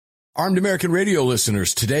Armed American Radio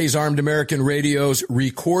listeners, today's Armed American Radio's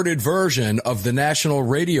recorded version of the national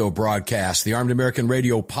radio broadcast, the Armed American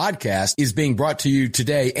Radio podcast, is being brought to you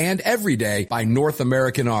today and every day by North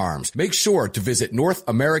American Arms. Make sure to visit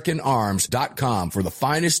NorthAmericanArms.com for the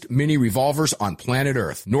finest mini revolvers on planet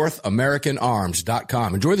Earth.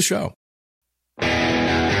 NorthAmericanArms.com. Enjoy the show.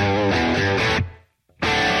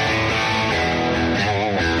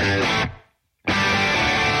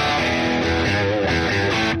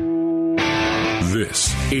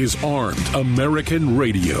 This is Armed American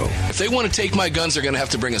Radio. If they want to take my guns, they're going to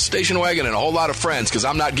have to bring a station wagon and a whole lot of friends because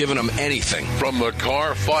I'm not giving them anything. From the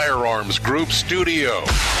Car Firearms Group studio.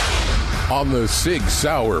 On the Sig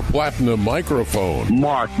Sauer Platinum microphone.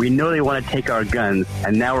 Mark, we know they want to take our guns,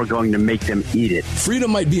 and now we're going to make them eat it. Freedom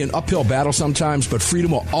might be an uphill battle sometimes, but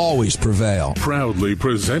freedom will always prevail. Proudly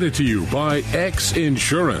presented to you by X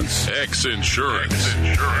Insurance. X Insurance.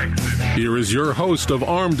 Here is your host of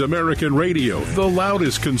Armed American Radio, the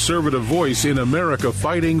loudest conservative voice in America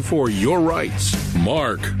fighting for your rights,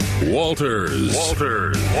 Mark Walters.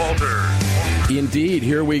 Indeed,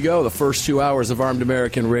 here we go. The first 2 hours of Armed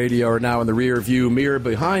American Radio are now in the rear view mirror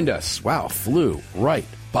behind us. Wow, flew right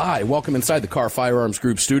by. Welcome inside the Car Firearms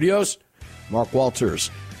Group studios. Mark Walters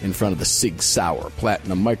in front of the Sig Sauer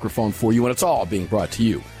Platinum microphone for you, and it's all being brought to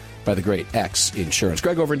you by the great X Insurance.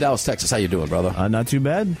 Greg over in Dallas, Texas, how you doing, brother? Not too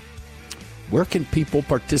bad. Where can people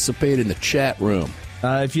participate in the chat room?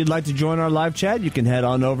 If you'd like to join our live chat, you can head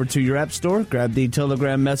on over to your app store, grab the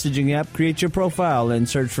Telegram messaging app, create your profile, and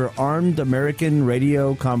search for Armed American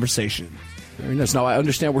Radio Conversation. Very nice. Now, I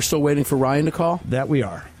understand we're still waiting for Ryan to call? That we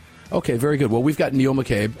are. Okay, very good. Well, we've got Neil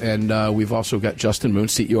McCabe, and we've also got Justin Moon,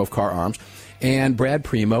 CEO of Car Arms, and Brad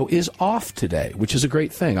Primo is off today, which is a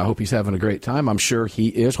great thing. I hope he's having a great time. I'm sure he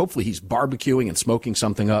is. Hopefully he's barbecuing and smoking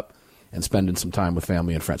something up and spending some time with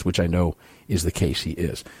family and friends, which I know is the case he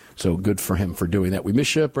is. So good for him for doing that. We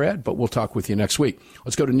miss you, Brad, but we'll talk with you next week.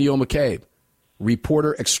 Let's go to Neil McCabe,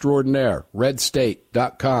 reporter extraordinaire,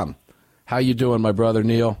 redstate.com. How you doing, my brother,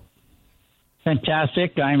 Neil?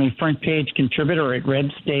 Fantastic. I'm a front page contributor at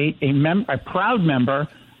Red State, a proud member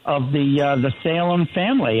of the Salem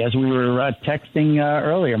family, as we were texting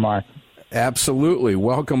earlier, Mark. Absolutely.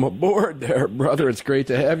 Welcome aboard there, brother. It's great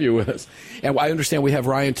to have you with us. And I understand we have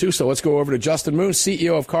Ryan, too, so let's go over to Justin Moon,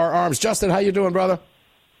 CEO of Car Arms. Justin, how you doing, brother?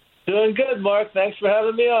 Doing good, Mark. Thanks for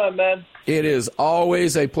having me on, man. It is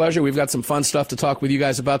always a pleasure. We've got some fun stuff to talk with you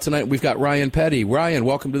guys about tonight. We've got Ryan Petty. Ryan,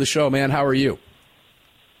 welcome to the show, man. How are you?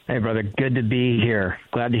 Hey, brother. Good to be here.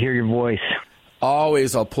 Glad to hear your voice.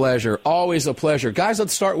 Always a pleasure. Always a pleasure. Guys,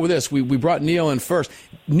 let's start with this. We brought Neil in first.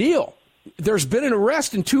 Neil, there's been an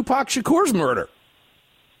arrest in Tupac Shakur's murder.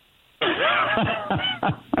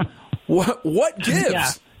 What gives?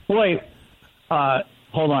 Yeah. Wait,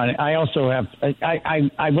 hold on. I also have.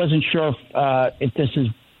 I wasn't sure if this is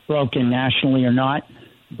broken nationally or not,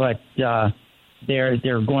 but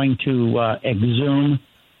they're going to exhume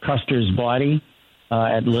Custer's body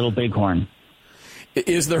at Little Bighorn.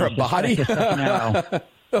 Is there a body? A second arrow.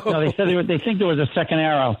 No, they said they think there was a second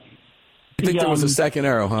arrow. You think there was a second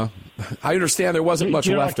arrow, huh? I understand there wasn't much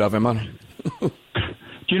left of him. Do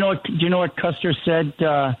you know what Custer said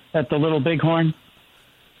at the Little Bighorn?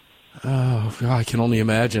 Oh, God, I can only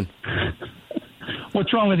imagine.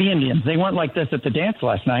 What's wrong with the Indians? They weren't like this at the dance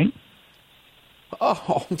last night.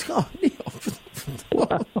 Oh, God, Neil.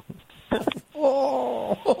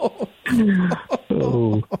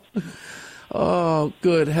 Oh,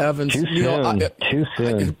 good heavens. Too Neil,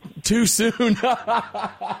 soon. Too soon.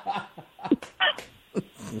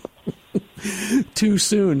 Too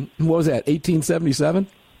soon. What was that, 1877?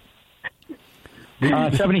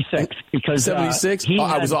 76. Because 76?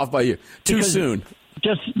 I was off by you. Too soon.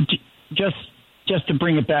 Just to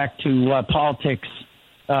bring it back to politics,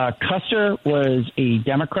 Custer was a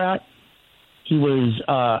Democrat. He was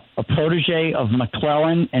a protege of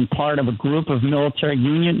McClellan and part of a group of Northern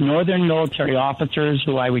military officers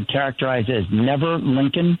who I would characterize as never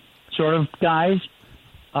Lincoln sort of guys,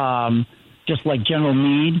 just like General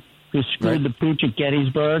Meade, who screwed the pooch at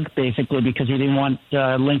Gettysburg, basically because he didn't want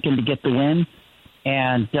Lincoln to get the win.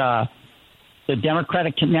 And the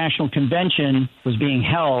Democratic National Convention was being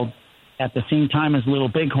held at the same time as Little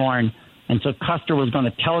Bighorn, and so Custer was going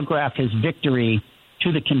to telegraph his victory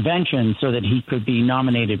to the convention so that he could be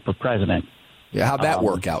nominated for president. Yeah, how'd that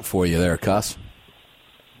work out for you there, Cuss?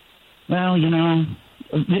 Well,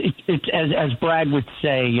 it's as Brad would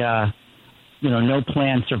say, no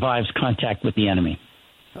plan survives contact with the enemy.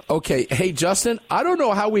 Okay, hey Justin, I don't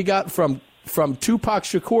know how we got from Tupac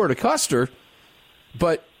Shakur to Custer,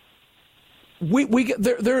 but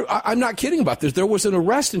I'm not kidding about this. There was an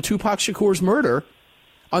arrest in Tupac Shakur's murder.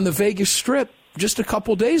 on the Vegas Strip just a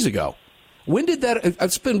couple days ago. When did that?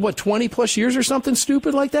 It's been, 20 plus years or something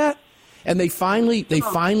stupid like that? And they finally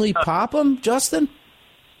pop him, Justin?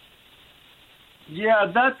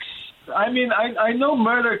 Yeah, I know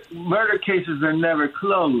murder cases are never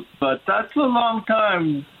closed, but that's a long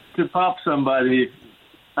time to pop somebody.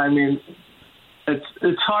 I mean,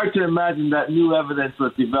 it's hard to imagine that new evidence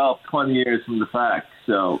was developed 20 years from the fact.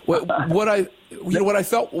 So what I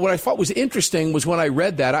thought was interesting was when I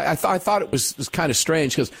read that, I thought it was kind of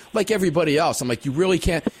strange because, like everybody else, I'm like, you really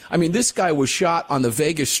can't. I mean, this guy was shot on the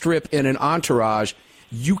Vegas Strip in an entourage.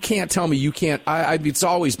 You can't tell me you can't. It's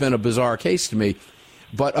always been a bizarre case to me.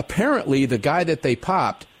 But apparently the guy that they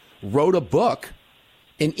popped wrote a book,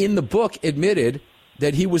 and in the book admitted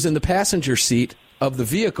that he was in the passenger seat of the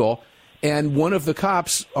vehicle, and one of the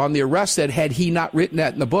cops on the arrest said, had he not written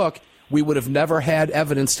that in the book, we would have never had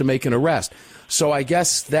evidence to make an arrest. So I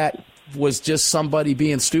guess that was just somebody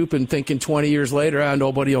being stupid and thinking 20 years later,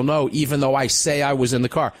 nobody will know, even though I say I was in the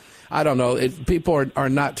car. I don't know. People are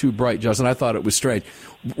not too bright, Justin. I thought it was strange.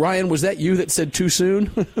 Ryan, was that you that said too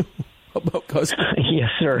soon? About Custer? Yes,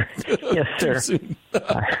 sir. Yes, sir.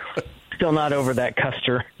 Still not over that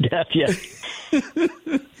Custer death yet.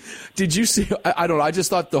 Did you see? I don't know. I just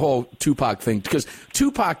thought the whole Tupac thing, because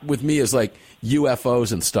Tupac with me is like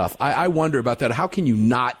UFOs and stuff. I wonder about that. How can you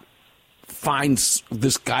not find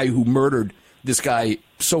this guy who murdered this guy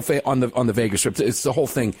on the Vegas Strip? It's the whole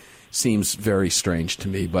thing seems very strange to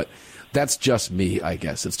me, but that's just me, I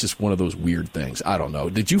guess. It's just one of those weird things. I don't know.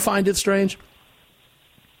 Did you find it strange?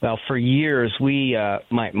 Well, for years,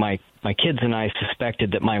 my kids and I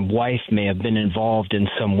suspected that my wife may have been involved in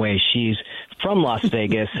some way. She's from Las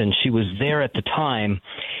Vegas, and she was there at the time.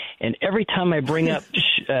 And every time I bring up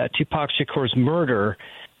Tupac Shakur's murder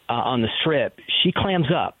on the Strip, she clams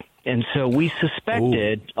up. And so we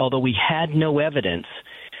suspected, although we had no evidence.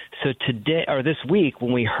 So today, or this week,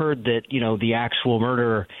 when we heard that, the actual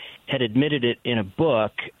murderer had admitted it in a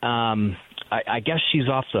book, I guess she's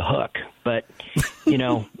off the hook. But,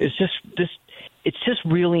 it's just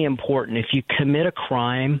really important. If you commit a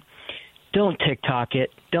crime, don't TikTok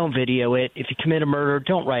it, don't video it. If you commit a murder,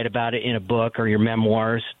 don't write about it in a book or your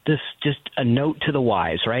memoirs. This just a note to the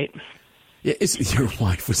wise, right? Yeah, your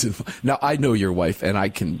wife was involved. Now, I know your wife, and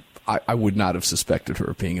I would not have suspected her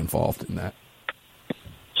of being involved in that.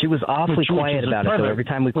 She was awfully quiet about it, though, every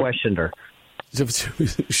time we questioned her.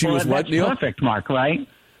 She was what, Neil? Perfect, Mark, right?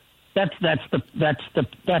 That's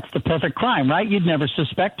the perfect crime, right? You'd never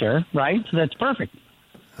suspect her, right? So that's perfect.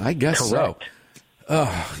 I guess Correct. so.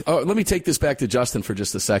 Let me take this back to Justin for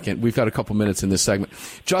just a second. We've got a couple minutes in this segment.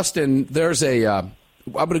 Justin, there's I'm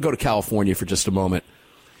going to go to California for just a moment,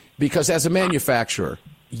 because as a manufacturer,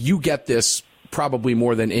 you get this probably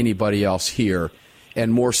more than anybody else here,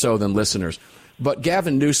 and more so than listeners. But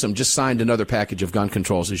Gavin Newsom just signed another package of gun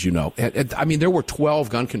controls, as you know. I mean, there were 12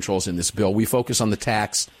 gun controls in this bill. We focus on the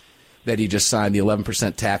tax that he just signed, the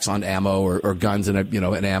 11% tax on ammo or guns and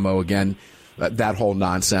ammo again, that whole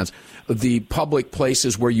nonsense. The public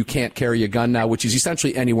places where you can't carry a gun now, which is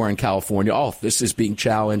essentially anywhere in California. All this is being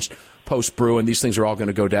challenged post-Bruin. These things are all going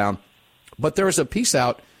to go down. But there is a piece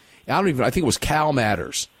out, I think it was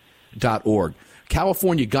calmatters.org.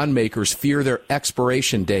 California gun makers fear their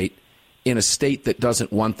expiration date in a state that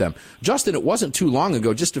doesn't want them. Justin, it wasn't too long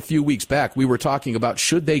ago, just a few weeks back, we were talking about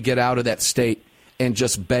should they get out of that state and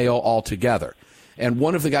just bail altogether. And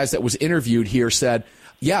one of the guys that was interviewed here said,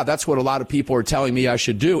 yeah, that's what a lot of people are telling me I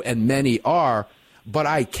should do, and many are, but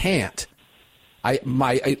I can't.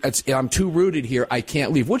 I'm too rooted here. I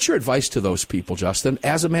can't leave. What's your advice to those people, Justin,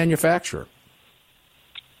 as a manufacturer?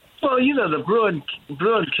 Well, the Bruin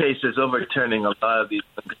case is overturning a lot of these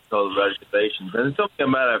gun control regulations, and it's only a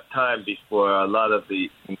matter of time before a lot of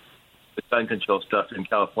the gun control stuff in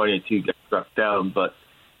California, too, gets struck down. But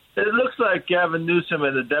it looks like Gavin Newsom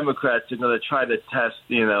and the Democrats are going to try to test,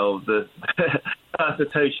 the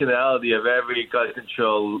constitutionality of every gun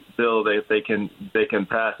control bill that they can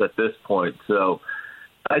pass at this point. So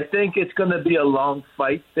I think it's going to be a long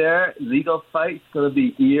fight there, legal fight. It's going to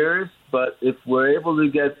be years. But if we're able to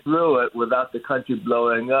get through it without the country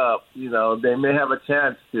blowing up, they may have a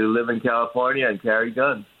chance to live in California and carry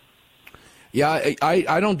guns. Yeah,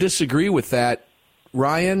 I don't disagree with that.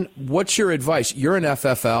 Ryan, what's your advice? You're an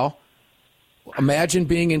FFL. Imagine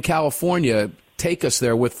being in California. Take us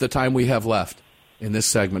there with the time we have left in this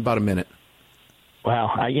segment, about a minute.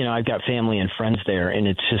 Wow, I've got family and friends there, and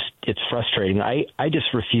it's frustrating. I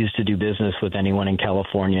just refuse to do business with anyone in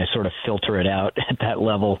California. I sort of filter it out at that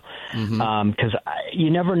level, because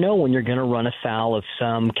you never know when you're going to run afoul of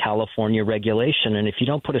some California regulation. And if you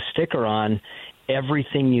don't put a sticker on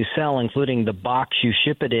everything you sell, including the box you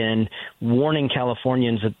ship it in, warning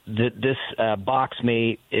Californians that this box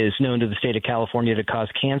is known to the state of California to cause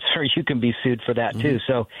cancer, you can be sued for that too.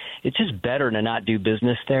 So it's just better to not do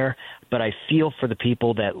business there. But I feel for the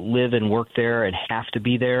people that live and work there and have to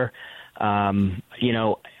be there.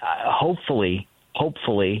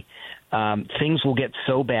 Hopefully, things will get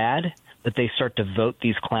so bad that they start to vote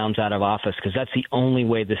these clowns out of office, because that's the only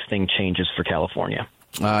way this thing changes for California.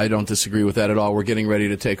 I don't disagree with that at all. We're getting ready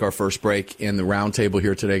to take our first break in the roundtable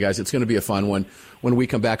here today, guys. It's going to be a fun one. When we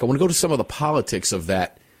come back, I want to go to some of the politics of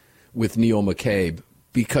that with Neil McCabe,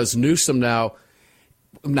 because Newsom now,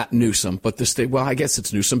 not Newsom, but the state, well, I guess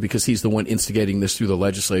it's Newsom because he's the one instigating this through the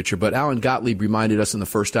legislature. But Alan Gottlieb reminded us in the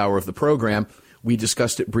first hour of the program, we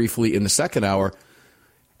discussed it briefly in the second hour,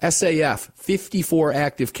 SAF, 54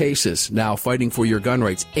 active cases now fighting for your gun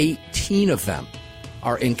rights. 18 of them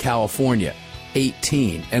are in California.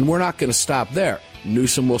 18. And we're not going to stop there.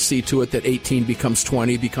 Newsom will see to it that 18 becomes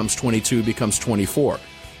 20, becomes 22, becomes 24.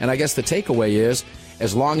 And I guess the takeaway is,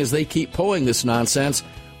 as long as they keep pulling this nonsense,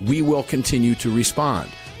 we will continue to respond.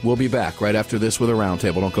 We'll be back right after this with a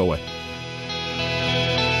roundtable. Don't go away.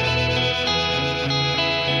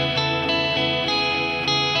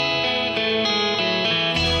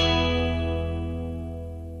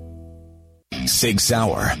 Sig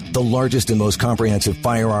Sauer, the largest and most comprehensive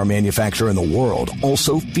firearm manufacturer in the world,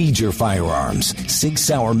 also feeds your firearms. Sig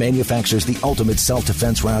Sauer manufactures the ultimate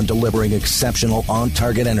self-defense round, delivering exceptional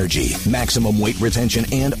on-target energy, maximum weight retention,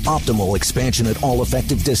 and optimal expansion at all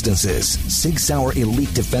effective distances. Sig Sauer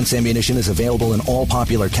Elite Defense ammunition is available in all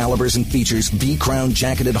popular calibers and features V-Crown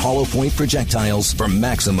jacketed hollow point projectiles for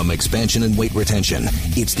maximum expansion and weight retention.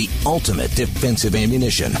 It's the ultimate defensive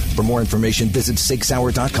ammunition. For more information, visit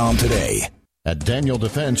SigSauer.com today. At Daniel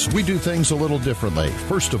Defense, we do things a little differently.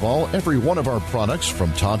 First of all, every one of our products,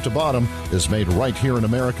 from top to bottom, is made right here in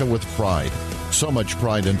America with pride. So much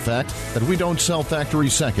pride, in fact, that we don't sell factory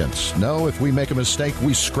seconds. No, if we make a mistake,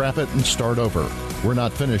 we scrap it and start over. We're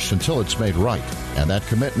not finished until it's made right. And that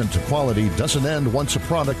commitment to quality doesn't end once a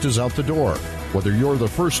product is out the door. Whether you're the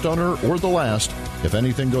first owner or the last, if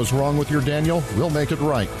anything goes wrong with your Daniel, we'll make it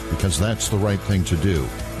right, because that's the right thing to do.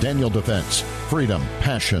 Daniel Defense. Freedom,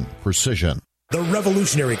 passion, precision. The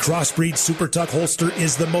revolutionary Crossbreed Super Tuck holster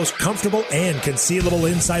is the most comfortable and concealable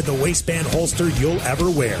inside the waistband holster you'll ever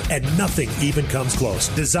wear, and nothing even comes close.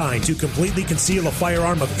 Designed to completely conceal a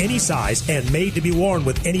firearm of any size and made to be worn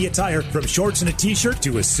with any attire, from shorts and a t-shirt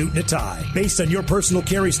to a suit and a tie. Based on your personal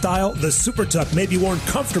carry style, the Super Tuck may be worn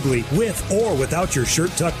comfortably with or without your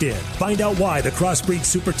shirt tucked in. Find out why the Crossbreed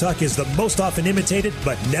Super Tuck is the most often imitated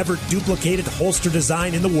but never duplicated holster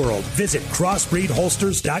design in the world. Visit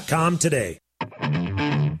crossbreedholsters.com today.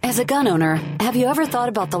 As a gun owner, have you ever thought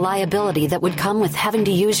about the liability that would come with having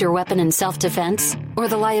to use your weapon in self-defense? Or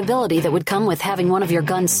the liability that would come with having one of your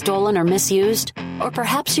guns stolen or misused? Or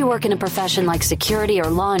perhaps you work in a profession like security or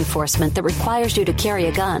law enforcement that requires you to carry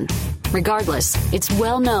a gun. Regardless, it's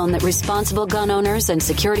well known that responsible gun owners and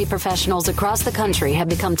security professionals across the country have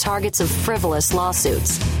become targets of frivolous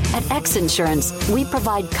lawsuits. At X Insurance, we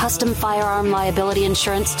provide custom firearm liability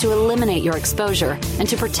insurance to eliminate your exposure and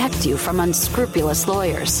to protect you from unscrupulous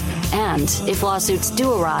lawyers. And if lawsuits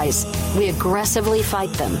do arise, we aggressively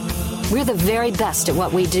fight them. We're the very best at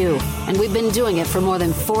what we do, and we've been doing it for more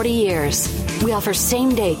than 40 years. We offer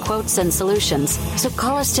same-day quotes and solutions, so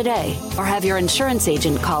call us today or have your insurance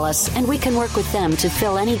agent call us, and we can work with them to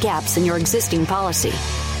fill any gaps in your existing policy.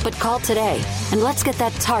 But call today, and let's get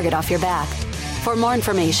that target off your back. For more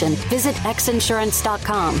information, visit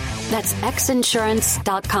xinsurance.com. That's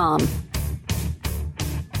xinsurance.com.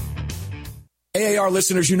 AAR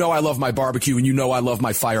listeners, you know I love my barbecue and you know I love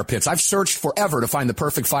my fire pits. I've searched forever to find the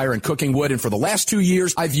perfect fire and cooking wood, and for the last 2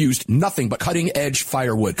 years, I've used nothing but cutting-edge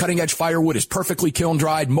firewood. Cutting-edge firewood is perfectly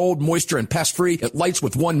kiln-dried, mold, moisture, and pest-free. It lights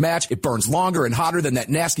with one match. It burns longer and hotter than that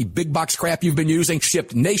nasty big box crap you've been using.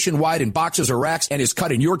 Shipped nationwide in boxes or racks, and is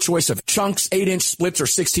cut in your choice of chunks, 8-inch splits, or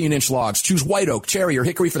 16-inch logs. Choose white oak, cherry, or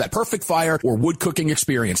hickory for that perfect fire or wood cooking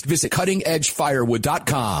experience. Visit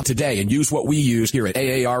cuttingedgefirewood.com today and use what we use here at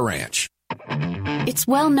AAR Ranch. It's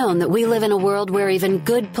well known that we live in a world where even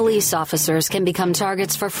good police officers can become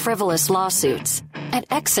targets for frivolous lawsuits. At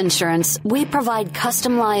X Insurance, we provide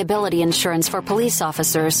custom liability insurance for police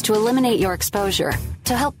officers to eliminate your exposure,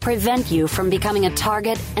 to help prevent you from becoming a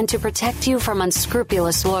target, and to protect you from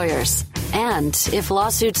unscrupulous lawyers. And if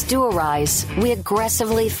lawsuits do arise, we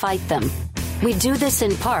aggressively fight them. We do this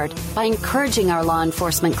in part by encouraging our law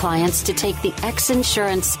enforcement clients to take the X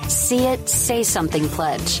Insurance See It, Say Something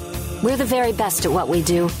pledge. We're the very best at what we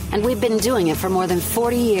do, and we've been doing it for more than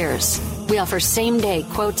 40 years. We offer same-day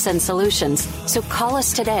quotes and solutions, so call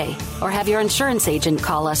us today or have your insurance agent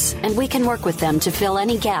call us, and we can work with them to fill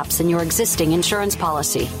any gaps in your existing insurance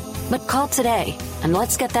policy. But call today, and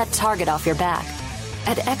let's get that target off your back.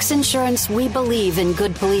 At X Insurance, we believe in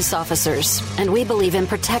good police officers, and we believe in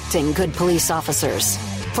protecting good police officers.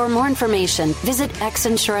 For more information, visit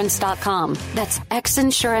xinsurance.com. That's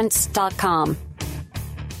xinsurance.com.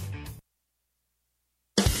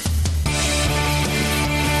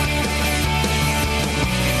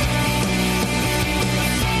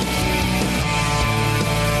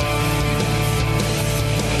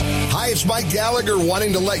 It's Mike Gallagher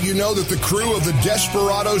wanting to let you know that the crew of the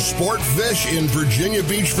Desperado Sport Fish in Virginia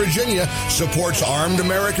Beach, Virginia supports Armed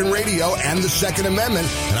American Radio and the Second Amendment,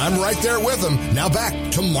 and I'm right there with them. Now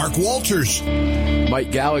back to Mark Walters.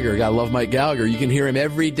 Mike Gallagher, gotta love Mike Gallagher. You can hear him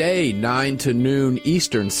every day, 9 to noon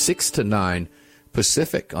Eastern, 6 to 9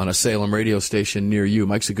 Pacific on a Salem radio station near you.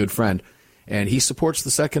 Mike's a good friend, and he supports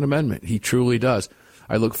the Second Amendment. He truly does.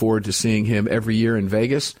 I look forward to seeing him every year in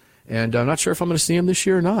Vegas. And I'm not sure if I'm going to see him this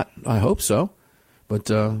year or not. I hope so. But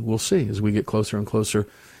we'll see as we get closer and closer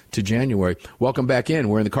to January. Welcome back in.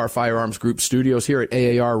 We're in the Car Firearms Group studios here at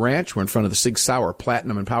AAR Ranch. We're in front of the Sig Sauer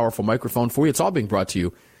Platinum and Powerful microphone for you. It's all being brought to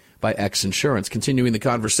you by X Insurance. Continuing the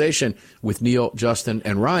conversation with Neil, Justin,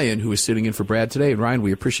 and Ryan, who is sitting in for Brad today. And Ryan,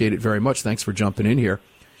 we appreciate it very much. Thanks for jumping in here.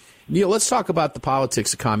 Neil, let's talk about the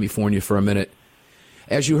politics of California for a minute.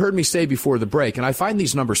 As you heard me say before the break, and I find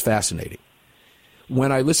these numbers fascinating,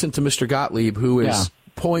 when I listen to Mr. Gottlieb, who is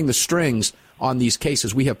pulling the strings on these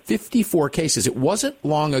cases, we have 54 cases. It wasn't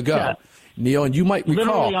long ago, Neil, and you might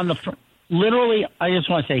recall. Literally, I just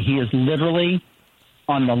want to say he is literally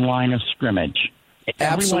on the line of scrimmage.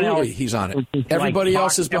 Absolutely, he's on it. Everybody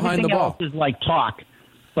else is behind the ball. Everything else is like talk,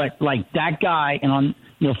 but like that guy, and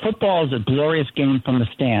football is a glorious game from the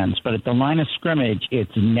stands, but at the line of scrimmage,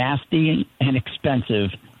 it's nasty and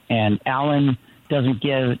expensive, and Allen doesn't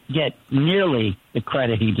get nearly the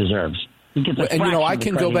credit he deserves. He gets I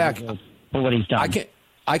can go back for what he's done.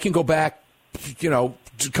 I can go back, a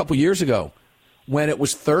couple years ago when it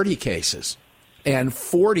was 30 cases and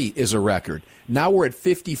 40 is a record. Now we're at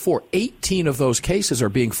 54. 18 of those cases are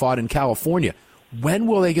being fought in California. When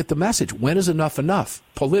will they get the message? When is enough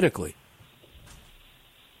politically?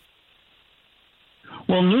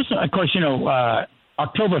 Well, Newsom, of course,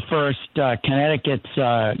 October 1st, Connecticut's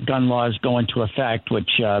gun laws go into effect, which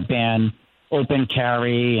ban open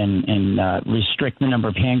carry and restrict the number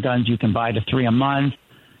of handguns you can buy to 3 a month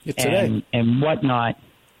and whatnot.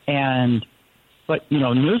 But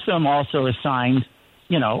Newsom also has signed,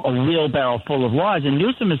 a wheelbarrow full of laws. And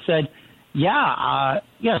Newsom has said,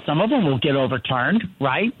 some of them will get overturned,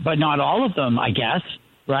 right? But not all of them, I guess,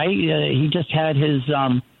 right? He just had his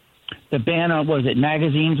the ban on,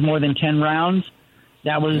 magazines more than 10 rounds.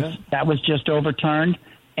 That was just overturned.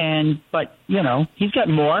 But he's got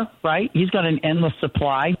more, right? He's got an endless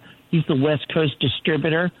supply. He's the West Coast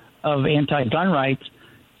distributor of anti-gun rights.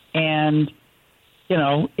 And,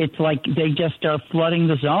 it's like they just are flooding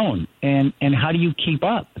the zone. And how do you keep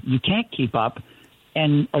up? You can't keep up.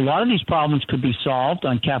 And a lot of these problems could be solved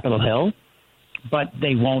on Capitol Hill, but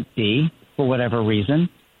they won't be for whatever reason.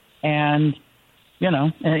 And,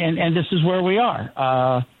 and this is where we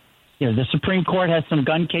are. The Supreme Court has some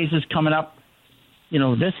gun cases coming up,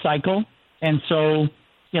 this cycle. And so,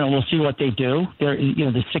 we'll see what they do. They're,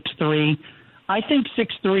 the 6-3. I think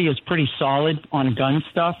 6-3 is pretty solid on gun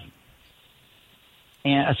stuff,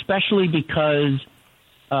 and especially because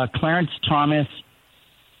Clarence Thomas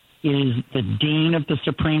is the dean of the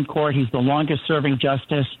Supreme Court. He's the longest-serving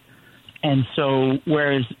justice. And so,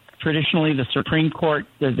 whereas traditionally the Supreme Court,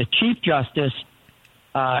 the Chief Justice,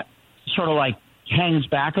 sort of like hangs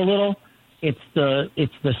back a little, it's the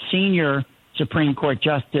senior Supreme Court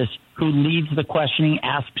justice who leads the questioning,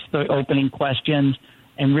 asks the opening questions,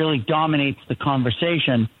 and really dominates the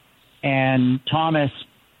conversation. And Thomas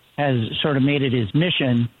has sort of made it his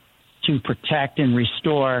mission to protect and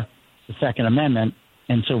restore the Second Amendment,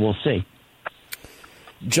 and so we'll see.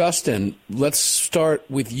 Justin, let's start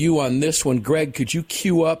with you on this one. Greg, could you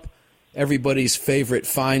cue up everybody's favorite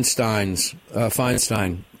Feinstein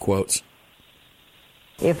quotes?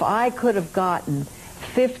 If I could have gotten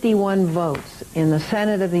 51 votes in the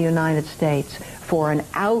Senate of the United States for an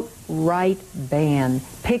outright ban,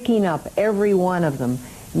 picking up every one of them,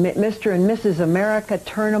 Mr. and Mrs. America,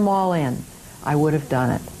 turn them all in, I would have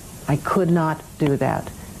done it. I could not do that.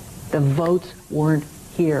 The votes weren't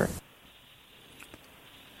here.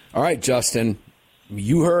 All right, Justin,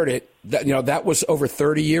 you heard it. That was over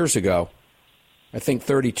 30 years ago. I think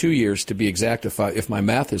 32 years to be exact, if my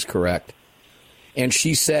math is correct. And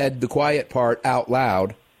she said the quiet part out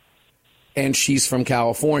loud. and she's from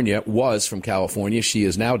California, was from California. She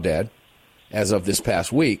is now dead as of this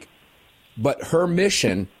past week. But her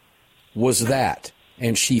mission was that,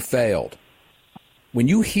 and she failed. When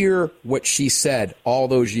you hear what she said all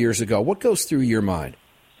those years ago, what goes through your mind?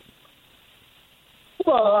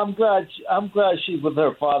 Well, I'm glad she's with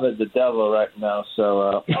her father, the devil, right now.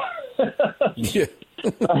 So, yeah.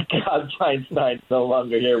 God, Feinstein's no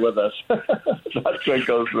longer here with us. That's what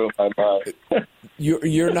goes through my mind.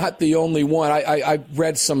 You're not the only one. I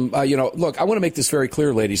read some. Look, I want to make this very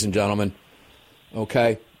clear, ladies and gentlemen.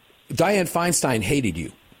 Okay, Dianne Feinstein hated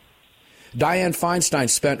you. Dianne Feinstein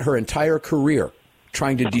spent her entire career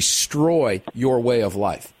trying to destroy your way of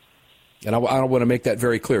life, and I want to make that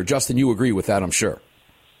very clear. Justin, you agree with that, I'm sure.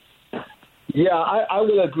 Yeah, I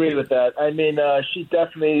would agree with that. I mean, she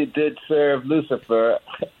definitely did serve Lucifer.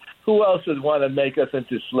 Who else would want to make us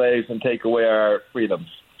into slaves and take away our freedoms?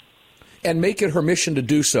 And make it her mission to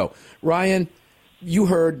do so. Ryan, you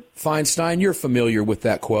heard Feinstein. You're familiar with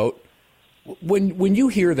that quote. When you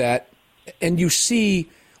hear that and you see,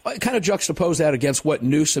 kind of juxtapose that against what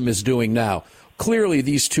Newsom is doing now, clearly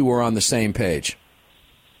these two are on the same page.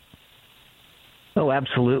 Oh,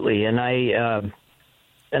 absolutely. And I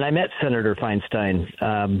met Senator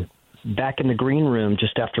Feinstein back in the green room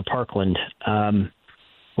just after Parkland,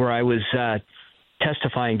 where I was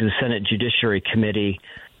testifying to the Senate Judiciary Committee,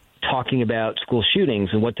 talking about school shootings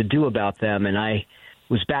and what to do about them. And I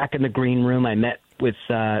was back in the green room. I met with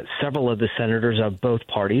several of the senators of both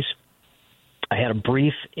parties. I had a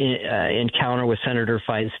brief encounter with Senator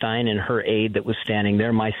Feinstein and her aide that was standing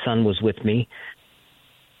there. My son was with me.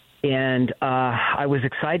 And I was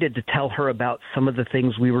excited to tell her about some of the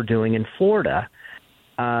things we were doing in Florida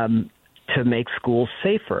to make schools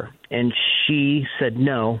safer. And she said,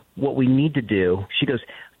 no, what we need to do, she goes,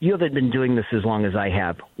 you haven't been doing this as long as I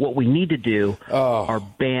have. What we need to do are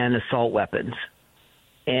ban assault weapons.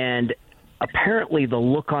 And apparently the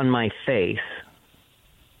look on my face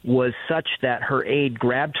was such that her aide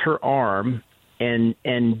grabbed her arm and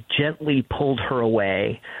gently pulled her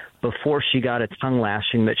away before she got a tongue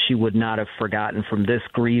lashing that she would not have forgotten from this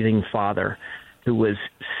grieving father who was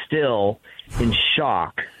still in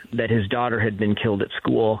shock that his daughter had been killed at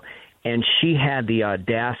school. And she had the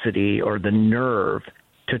audacity or the nerve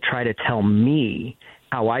to try to tell me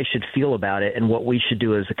how I should feel about it and what we should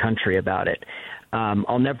do as a country about it.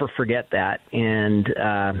 I'll never forget that. And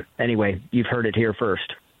anyway, you've heard it here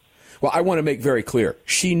first. Well, I want to make very clear.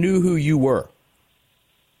 She knew who you were.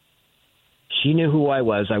 She knew who I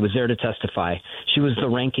was. I was there to testify. She was the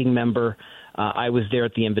ranking member. I was there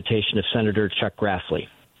at the invitation of Senator Chuck Grassley.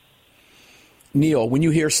 Neil, when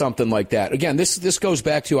you hear something like that, again, this goes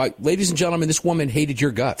back to, ladies and gentlemen, this woman hated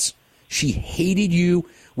your guts. She hated you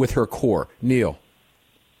with her core. Neil.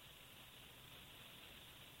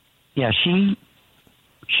 Yeah, she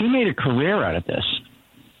made a career out of this.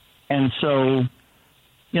 And so,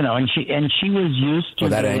 and she was used to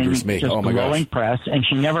that angers me. just glowing press, and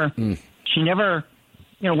she never,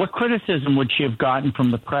 what criticism would she have gotten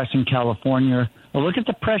from the press in California? Well, look at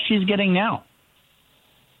the press she's getting now.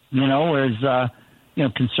 Whereas,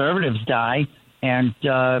 conservatives die, and,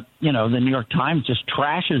 the New York Times just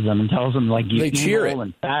trashes them and tells them, like, you evil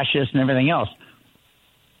and fascist and everything else.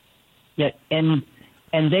 Yeah, and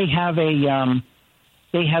they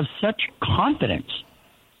have such confidence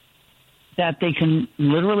that they can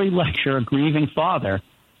literally lecture a grieving father.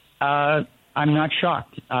 I'm not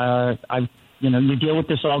shocked. You deal with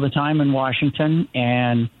this all the time in Washington,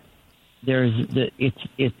 and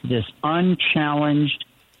it's this unchallenged,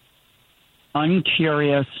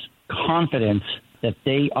 uncurious confidence that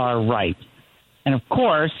they are right. And of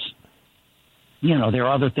course, there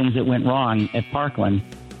are other things that went wrong at Parkland.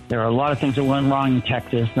 There are a lot of things that went wrong in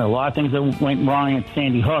Texas. There are a lot of things that went wrong at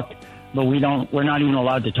Sandy Hook, but we're not even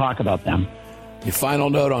allowed to talk about them. Your final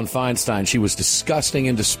note on Feinstein. She was disgusting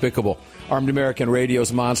and despicable. Armed American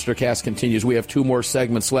Radio's Monster Cast continues. We have 2 more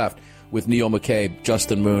segments left with Neil McCabe,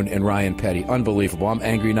 Justin Moon, and Ryan Petty. Unbelievable. I'm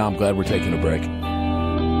angry now. I'm glad we're taking a break.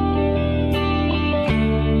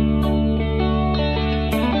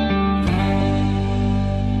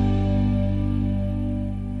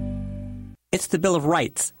 It's the Bill of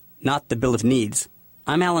Rights, not the Bill of Needs.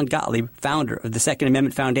 I'm Alan Gottlieb, founder of the Second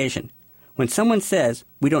Amendment Foundation. When someone says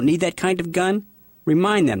we don't need that kind of gun,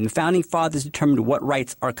 remind them the Founding Fathers determined what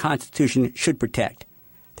rights our Constitution should protect.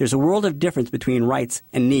 There's a world of difference between rights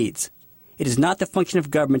and needs. It is not the function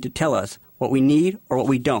of government to tell us what we need or what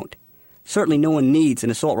we don't. Certainly no one needs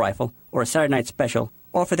an assault rifle or a Saturday night special,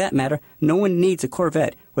 or for that matter, no one needs a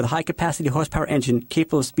Corvette with a high-capacity horsepower engine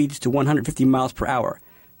capable of speeds to 150 miles per hour.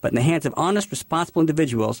 But in the hands of honest, responsible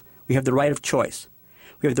individuals, we have the right of choice.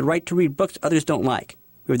 We have the right to read books others don't like.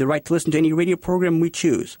 We have the right to listen to any radio program we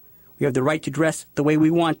choose. We have the right to dress the way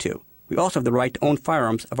we want to. We also have the right to own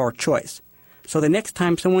firearms of our choice. So the next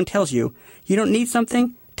time someone tells you you don't need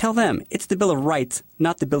something, tell them it's the Bill of Rights,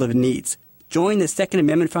 not the Bill of Needs. Join the Second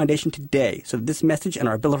Amendment Foundation today so that this message and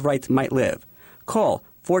our Bill of Rights might live. Call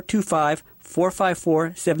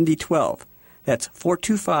 425-454-7012. That's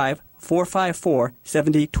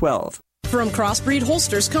 425-454-7012. From Crossbreed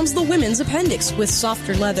Holsters comes the Women's Appendix. With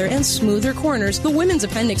softer leather and smoother corners, the Women's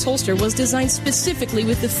Appendix holster was designed specifically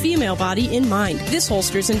with the female body in mind. This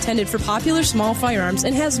holster is intended for popular small firearms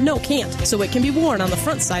and has no cant, so it can be worn on the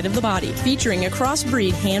front side of the body. Featuring a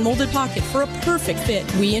crossbreed hand-molded pocket for a perfect fit,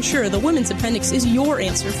 we ensure the Women's Appendix is your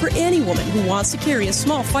answer for any woman who wants to carry a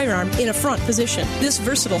small firearm in a front position. This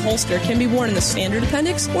versatile holster can be worn in the standard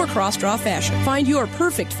appendix or cross-draw fashion. Find your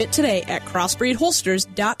perfect fit today at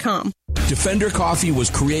crossbreedholsters.com. Defender Coffee was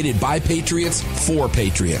created by Patriots for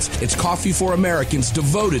Patriots. It's coffee for Americans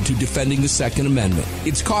devoted to defending the Second Amendment.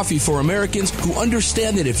 It's coffee for Americans who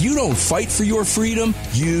understand that if you don't fight for your freedom,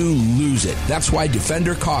 you lose it. That's why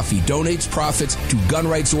Defender Coffee donates profits to gun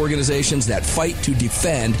rights organizations that fight to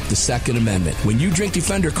defend the Second Amendment. When you drink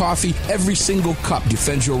Defender Coffee, every single cup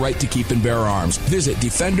defends your right to keep and bear arms. Visit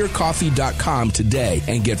DefenderCoffee.com today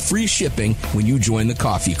and get free shipping when you join the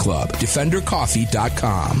coffee club.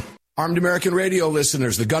 DefenderCoffee.com. Armed American Radio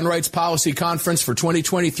listeners, the Gun Rights Policy Conference for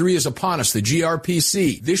 2023 is upon us, the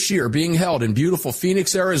GRPC, this year being held in beautiful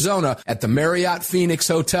Phoenix, Arizona at the Marriott Phoenix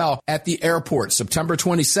Hotel at the airport, September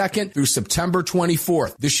 22nd through September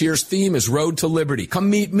 24th. This year's theme is Road to Liberty. Come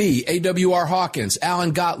meet me, A.W.R. Hawkins,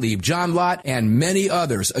 Alan Gottlieb, John Lott, and many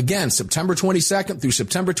others. Again, September 22nd through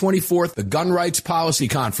September 24th, the Gun Rights Policy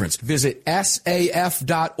Conference. Visit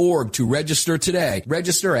saf.org to register today.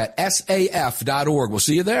 Register at saf.org. We'll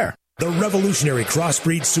see you there. The revolutionary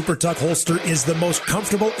Crossbreed Super Tuck holster is the most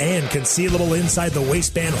comfortable and concealable inside the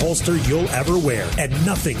waistband holster you'll ever wear, and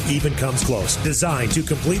nothing even comes close. Designed to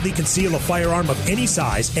completely conceal a firearm of any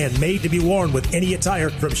size and made to be worn with any attire,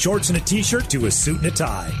 from shorts and a t-shirt to a suit and a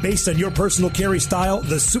tie. Based on your personal carry style,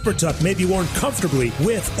 the Super Tuck may be worn comfortably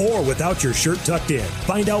with or without your shirt tucked in.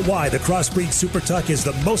 Find out why the Crossbreed Super Tuck is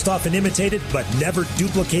the most often imitated but never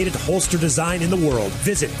duplicated holster design in the world.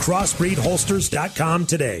 Visit crossbreedholsters.com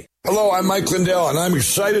today. Hello, I'm Mike Lindell, and I'm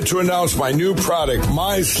excited to announce my new product,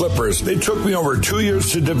 My Slippers. They took me over 2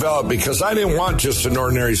 years to develop because I didn't want just an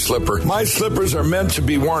ordinary slipper. My slippers are meant to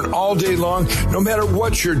be worn all day long, no matter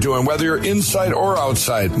what you're doing, whether you're inside or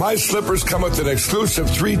outside. My slippers come with an exclusive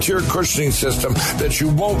 3-tier cushioning system that you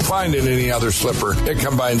won't find in any other slipper. It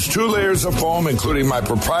combines 2 layers of foam, including my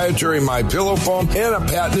proprietary My Pillow foam and a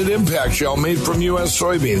patented impact gel made from U.S.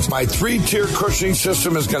 soybeans. My 3-tier cushioning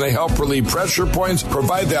system is going to help relieve pressure points,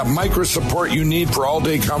 provide that micro support you need for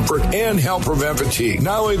all-day comfort, and help prevent fatigue.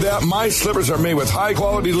 Not only that, my slippers are made with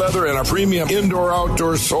high-quality leather and a premium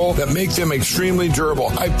indoor-outdoor sole that make them extremely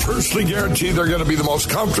durable. I personally guarantee they're going to be the most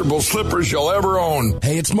comfortable slippers you'll ever own.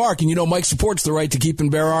 Hey, it's Mark, and you know Mike supports the right to keep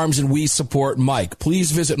and bear arms, and we support Mike.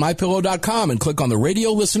 Please visit MyPillow.com and click on the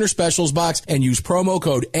radio listener specials box and use promo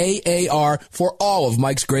code AAR for all of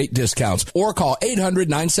Mike's great discounts. Or call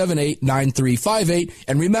 800-978-9358,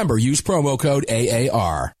 and remember, use promo code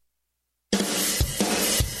AAR.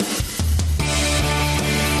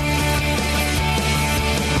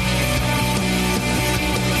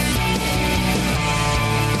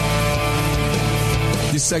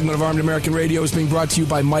 This segment of Armed American Radio is being brought to you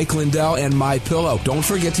by Mike Lindell and MyPillow. Don't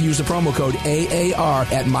forget to use the promo code AAR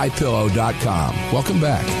at MyPillow.com. Welcome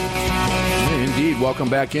back. Indeed, welcome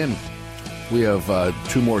back in. We have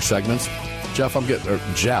 2 more segments. Jeff and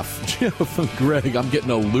Greg, I'm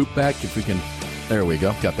getting a loop back. If we can, there we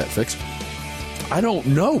go. Got that fixed. I don't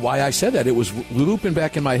know why I said that. It was looping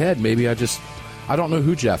back in my head. Maybe I don't know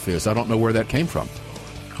who Jeff is. I don't know where that came from.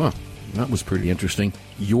 Huh. That was pretty interesting.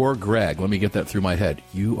 You're Greg. Let me get that through my head.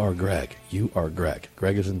 You are Greg. You are Greg.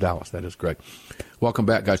 Greg is in Dallas. That is Greg. Welcome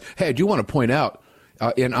back, guys. Hey, I do want to point out,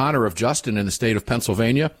 in honor of Justin in the state of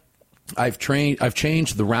Pennsylvania, I've changed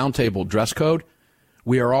the Roundtable dress code.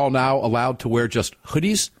 We are all now allowed to wear just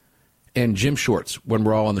hoodies and gym shorts when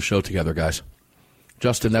we're all on the show together, guys.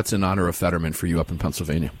 Justin, that's in honor of Fetterman for you up in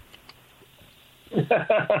Pennsylvania.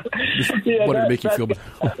 Wanted to make you feel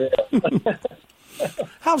better.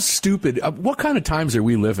 How stupid. What kind of times are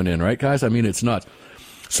we living in, right, guys? I mean, it's nuts.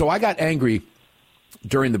 So I got angry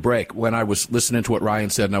during the break when I was listening to what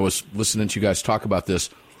Ryan said, and I was listening to you guys talk about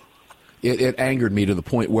this. It angered me to the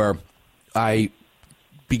point where I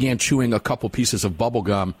began chewing a couple pieces of bubble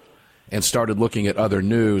gum and started looking at other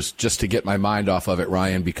news just to get my mind off of it,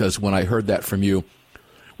 Ryan, because when I heard that from you,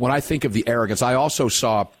 when I think of the arrogance, I also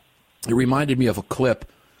saw It reminded me of a clip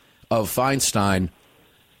of Feinstein,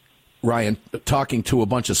 Ryan, talking to a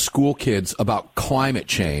bunch of school kids about climate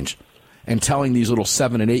change and telling these little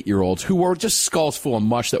 7 and 8-year-olds who were just skulls full of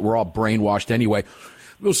mush that were all brainwashed anyway,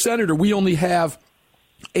 well, Senator, we only have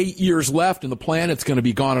 8 years left and the planet's going to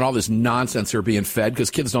be gone, and all this nonsense they're being fed, because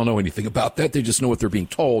kids don't know anything about that. They just know what they're being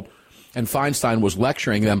told. And Feinstein was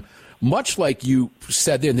lecturing them, much like you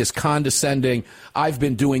said in this condescending, I've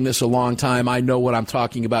been doing this a long time, I know what I'm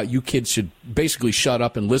talking about, you kids should basically shut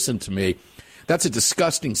up and listen to me. That's a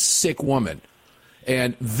disgusting, sick woman.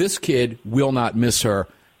 And this kid will not miss her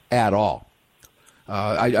at all.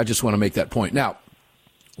 I just want to make that point. Now,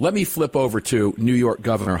 let me flip over to New York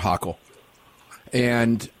Governor Hochul.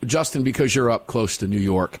 And, Justin, because you're up close to New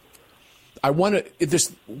York, I want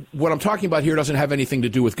to, what I'm talking about here doesn't have anything to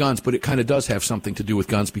do with guns, but it kind of does have something to do with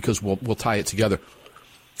guns, because we'll tie it together.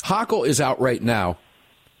 Hochul is out right now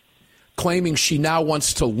claiming she now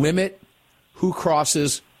wants to limit who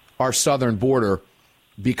crosses our southern border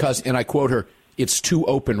because, and I quote her, it's too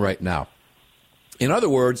open right now. In other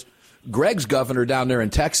words, Greg's governor down there in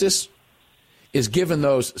Texas is giving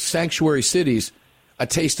those sanctuary cities a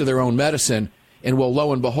taste of their own medicine, and, well,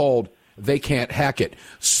 lo and behold, they can't hack it.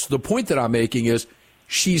 So the point that I'm making is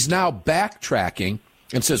she's now backtracking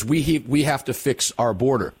and says we have to fix our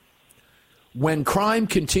border. When crime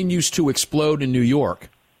continues to explode in New York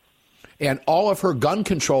and all of her gun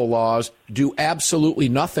control laws do absolutely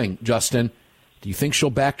nothing, Justin, do you think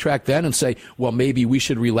she'll backtrack then and say, well, maybe we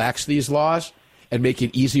should relax these laws and make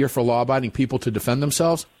it easier for law-abiding people to defend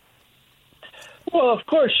themselves? Well, of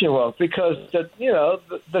course you won't, because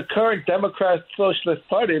the current Democrat Socialist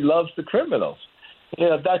Party loves the criminals.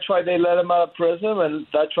 That's why they let them out of prison, and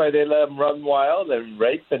that's why they let them run wild and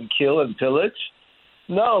rape and kill and pillage.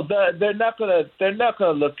 No, they're not going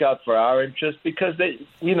to look out for our interests, because they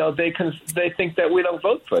think that we don't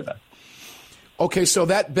vote for them. Okay, so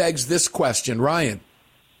that begs this question, Ryan.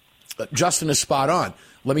 Justin is spot on.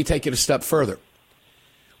 Let me take it a step further.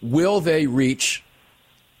 Will they reach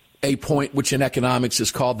a point which in economics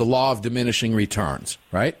is called the law of diminishing returns,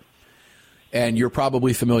 right? And you're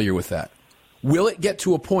probably familiar with that. Will it get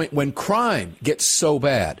to a point when crime gets so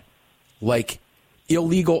bad, like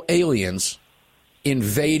illegal aliens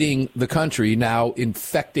invading the country, now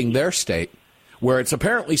infecting their state, where it's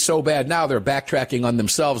apparently so bad now they're backtracking on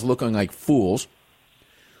themselves, looking like fools?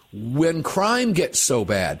 When crime gets so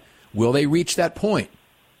bad, will they reach that point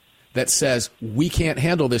that says we can't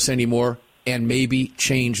handle this anymore and maybe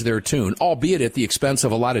change their tune, albeit at the expense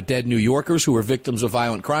of a lot of dead New Yorkers who are victims of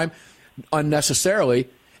violent crime unnecessarily,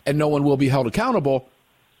 and no one will be held accountable?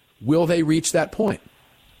 Will they reach that point?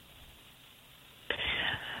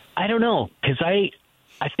 I don't know, because I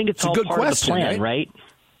think it's all part of the plan, right?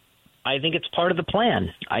 I think it's part of the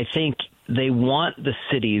plan. I think they want the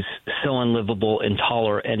cities so unlivable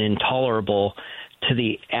and intolerable to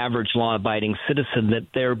the average law-abiding citizen that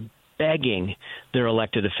they're begging their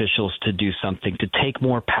elected officials to do something, to take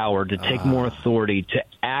more power, to take more authority, to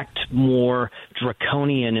act more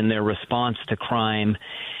draconian in their response to crime.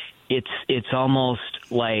 It's almost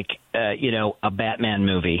like a Batman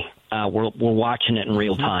movie. We're watching it in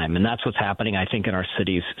real time, and that's what's happening, I think, in our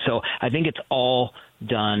cities. So I think it's all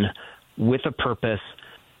done with a purpose,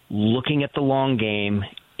 looking at the long game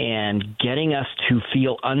and getting us to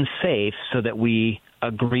feel unsafe so that we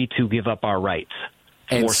agree to give up our rights.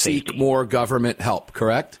 And seek more government help,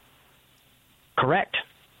 correct? Correct.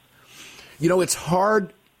 It's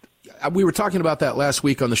hard. We were talking about that last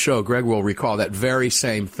week on the show. Greg will recall that very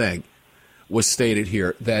same thing was stated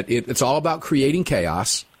here, that it's all about creating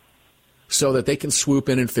chaos so that they can swoop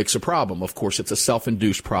in and fix a problem. Of course, it's a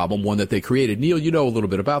self-induced problem, one that they created. Neil, you know a little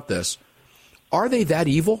bit about this. Are they that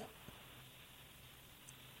evil?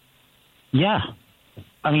 Yeah.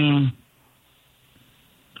 I mean,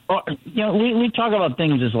 we talk about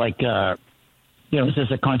things as like, is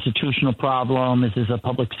this a constitutional problem? Is this a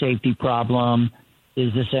public safety problem?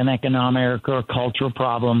 Is this an economic or cultural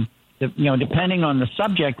problem? Depending on the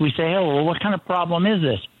subject, we say, oh, well, what kind of problem is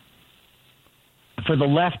this? For the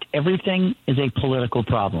left, everything is a political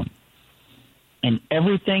problem. And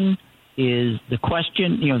everything is the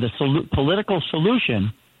question, the political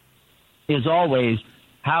solution is always,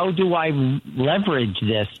 how do I leverage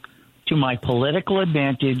this to my political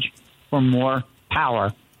advantage for more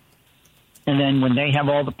power? And then when they have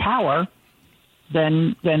all the power,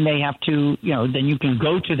 then they have to, then you can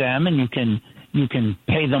go to them and you can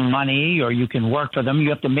pay them money or you can work for them. You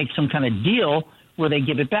have to make some kind of deal where they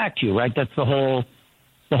give it back to you, right? That's the whole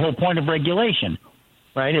point of regulation,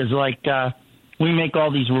 right? Is like we make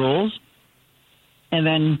all these rules, and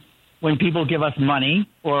then when people give us money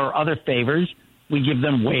or other favors, we give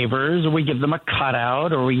them waivers, or we give them a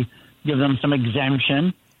cutout, or we give them some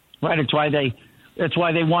exemption, right? It's why they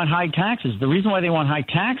want high taxes. The reason why they want high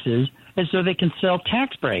taxes is so they can sell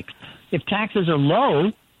tax breaks. If taxes are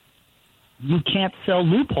low, you can't sell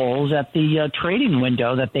loopholes at the trading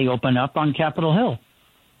window that they open up on Capitol Hill.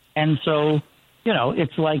 And so,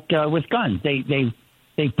 it's like with guns.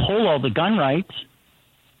 They pull all the gun rights,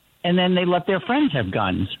 and then they let their friends have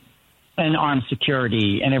guns and armed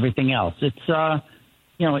security and everything else. It's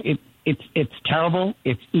it's terrible.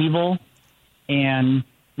 It's evil, and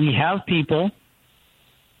we have people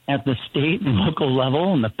at the state and local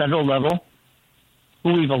level and the federal level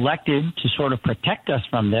who we've elected to sort of protect us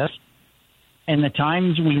from this. And the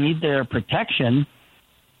times we need their protection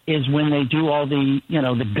is when they do all the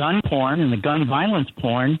gun porn and the gun violence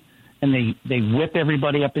porn, and they whip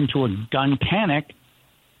everybody up into a gun panic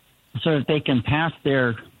so that they can pass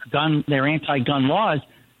their anti-gun laws.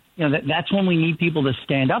 That's when we need people to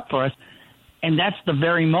stand up for us. And that's the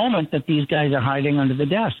very moment that these guys are hiding under the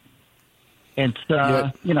desk. It's,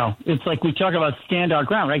 it's like we talk about stand our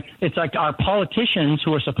ground, right? It's like our politicians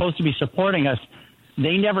who are supposed to be supporting us,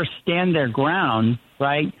 they never stand their ground,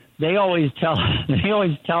 right? They always tell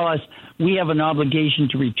us we have an obligation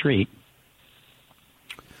to retreat.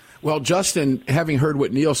 Well, Justin, having heard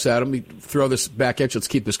what Neil said, let me throw this back at you. Let's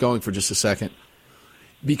keep this going for just a second.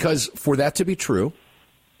 Because for that to be true,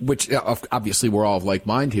 which obviously we're all of like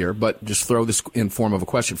mind here, but just throw this in form of a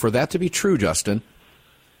question. For that to be true, Justin,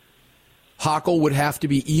 Hochul would have to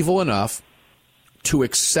be evil enough to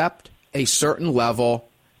accept a certain level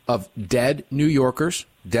of dead New Yorkers,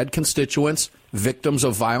 dead constituents, victims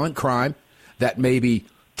of violent crime that maybe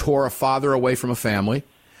tore a father away from a family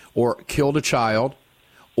or killed a child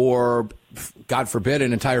or, God forbid,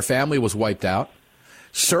 an entire family was wiped out.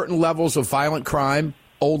 Certain levels of violent crime,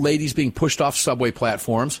 old ladies being pushed off subway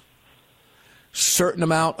platforms, certain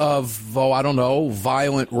amount of,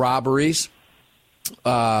 violent robberies,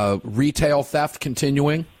 retail theft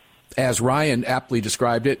continuing, as Ryan aptly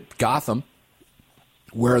described it, Gotham,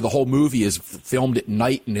 where the whole movie is filmed at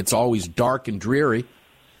night and it's always dark and dreary.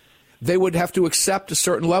 They would have to accept a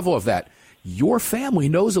certain level of that. Your family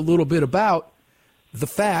knows a little bit about the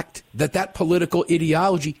fact that political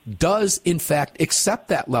ideology does, in fact, accept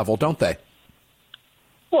that level, don't they?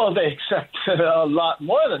 Well, they accept a lot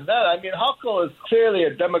more than that. I mean, Hochul is clearly a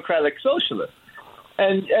democratic socialist.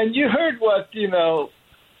 And you heard what the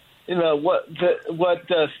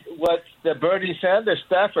Bernie Sanders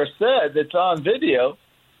staffer said. It's on video.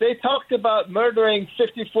 They talked about murdering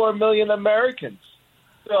 54 million Americans.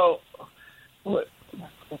 So,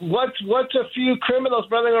 what's a few criminals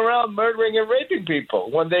running around murdering and raping people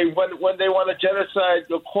when they want to genocide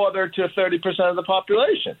a quarter to 30% of the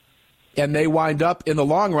population? And they wind up, in the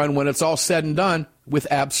long run, when it's all said and done, with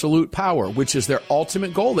absolute power, which is their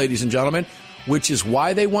ultimate goal, ladies and gentlemen, which is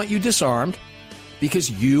why they want you disarmed,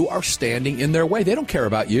 because you are standing in their way. They don't care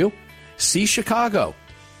about you. See Chicago.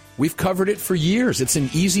 We've covered it for years. It's an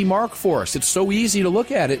easy mark for us. It's so easy to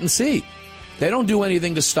look at it and see. They don't do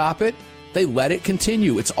anything to stop it. They let it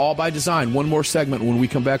continue. It's all by design. One more segment when we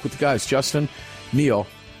come back with the guys, Justin, Neil,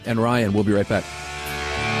 and Ryan. We'll be right back.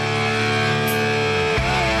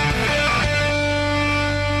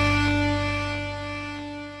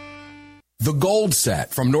 The Gold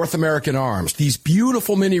Set from North American Arms. These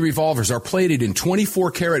beautiful mini revolvers are plated in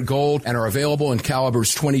 24-karat gold and are available in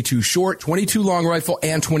calibers 22 short, 22 long rifle,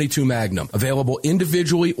 and 22 magnum. Available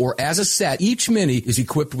individually or as a set, each mini is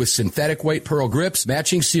equipped with synthetic white pearl grips,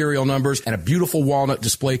 matching serial numbers, and a beautiful walnut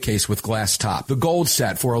display case with glass top. The Gold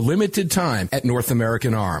Set for a limited time at North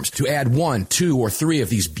American Arms. To add 1, 2, or 3 of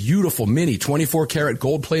these beautiful mini 24-karat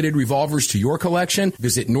gold-plated revolvers to your collection,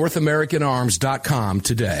 visit NorthAmericanArms.com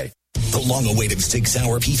today. The long-awaited Sig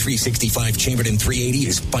Sauer P365 chambered in .380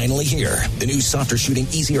 is finally here. The new softer shooting,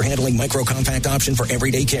 easier handling micro-compact option for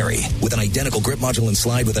everyday carry. With an identical grip module and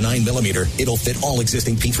slide with a 9mm, it'll fit all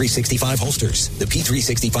existing P365 holsters. The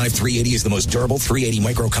P365 380 is the most durable .380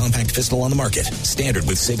 micro-compact pistol on the market. Standard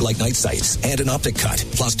with Sig-like night sights and an optic cut,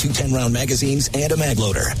 plus 2 10-round magazines and a mag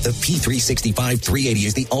loader. The P365 380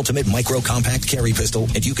 is the ultimate micro-compact carry pistol,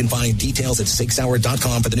 and you can find details at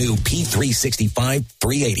SigSauer.com for the new P365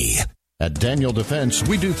 380. At Daniel Defense,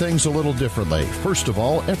 we do things a little differently. First of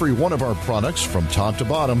all, every one of our products from top to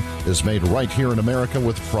bottom is made right here in America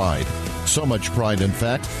with pride. So much pride, in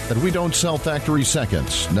fact, that we don't sell factory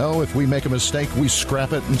seconds. No, if we make a mistake, we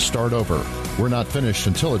scrap it and start over. We're not finished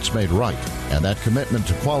until it's made right. And that commitment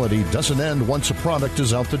to quality doesn't end once a product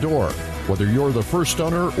is out the door. Whether you're the first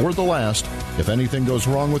owner or the last, if anything goes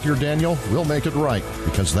wrong with your Daniel, we'll make it right,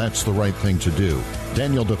 because that's the right thing to do.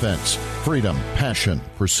 Daniel Defense. Freedom, passion,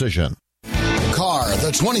 precision. Call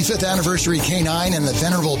The 25th anniversary K9 and the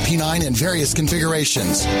venerable P9 in various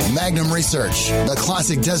configurations. Magnum Research. The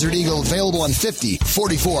classic Desert Eagle available in 50,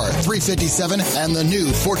 44, 357, and the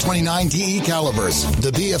new 429 DE calibers.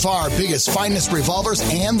 The BFR biggest, finest revolvers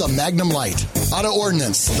and the Magnum Light. Auto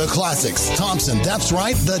Ordnance. The classics. Thompson. That's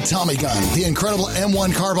right. The Tommy gun. The incredible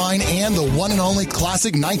M1 carbine and the one and only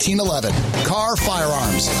classic 1911. Car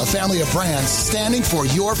Firearms. A family of brands standing for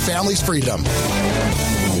your family's freedom.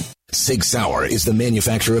 Sig Sauer is the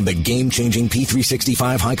manufacturer of the game-changing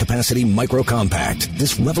P365 high-capacity micro-compact.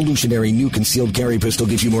 This revolutionary new concealed carry pistol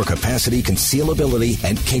gives you more capacity, concealability,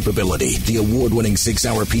 and capability. The award-winning Sig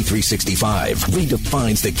Sauer P365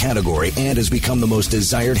 redefines the category and has become the most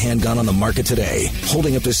desired handgun on the market today.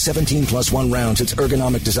 Holding up to 17+1 rounds, its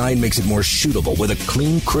ergonomic design makes it more shootable with a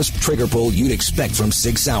clean, crisp trigger pull you'd expect from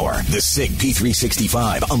Sig Sauer. The Sig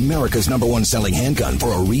P365, America's #1 selling handgun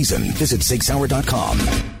for a reason. Visit SigSauer.com.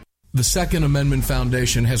 The Second Amendment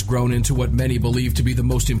Foundation has grown into what many believe to be the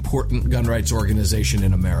most important gun rights organization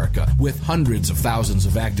in America. With hundreds of thousands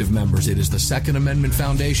of active members, it is the Second Amendment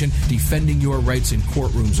Foundation defending your rights in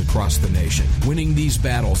courtrooms across the nation. Winning these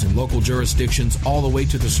battles in local jurisdictions all the way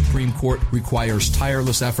to the Supreme Court requires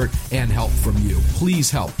tireless effort and help from you. Please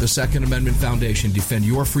help the Second Amendment Foundation defend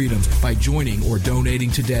your freedoms by joining or donating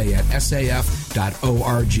today at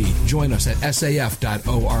saf.org. Join us at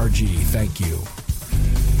saf.org. Thank you.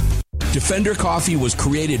 Defender Coffee was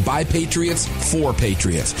created by patriots for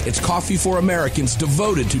patriots. It's coffee for Americans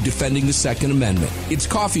devoted to defending the Second Amendment. It's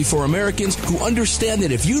coffee for Americans who understand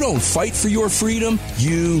that if you don't fight for your freedom,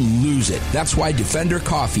 you lose it. That's why Defender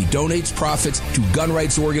Coffee donates profits to gun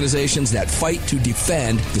rights organizations that fight to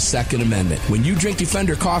defend the Second Amendment. When you drink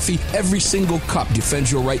Defender Coffee, every single cup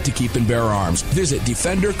defends your right to keep and bear arms. Visit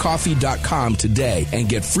DefenderCoffee.com today and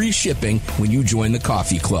get free shipping when you join the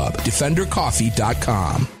coffee club.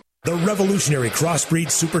 DefenderCoffee.com. The revolutionary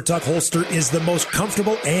Crossbreed Super Tuck holster is the most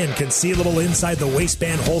comfortable and concealable inside the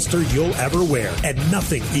waistband holster you'll ever wear, and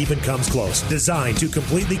nothing even comes close. Designed to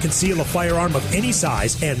completely conceal a firearm of any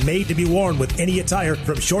size and made to be worn with any attire,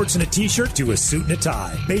 from shorts and a t-shirt to a suit and a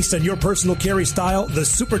tie. Based on your personal carry style, the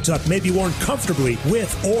Super Tuck may be worn comfortably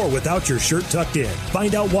with or without your shirt tucked in.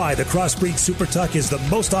 Find out why the Crossbreed Super Tuck is the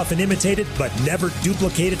most often imitated but never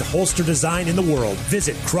duplicated holster design in the world.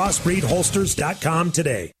 Visit crossbreedholsters.com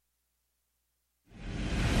today.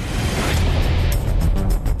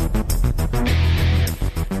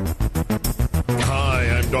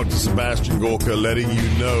 Dr. Sebastian Gorka letting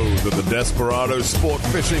you know that the Desperado Sport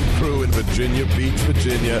Fishing Crew in Virginia Beach,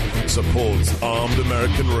 Virginia supports Armed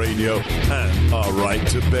American Radio and our right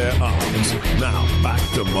to bear arms. Now, back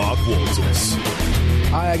to Mark Walters.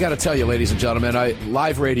 I got to tell you, ladies and gentlemen,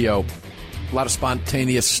 live radio, a lot of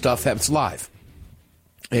spontaneous stuff happens live.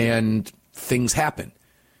 And things happen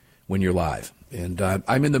when you're live. And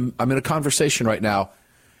I'm in a conversation right now.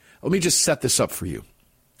 Let me just set this up for you.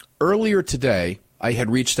 Earlier today, I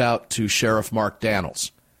had reached out to Sheriff Mark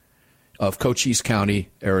Daniels of Cochise County,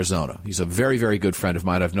 Arizona. He's a very, very good friend of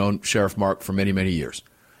mine. I've known Sheriff Mark for many, many years.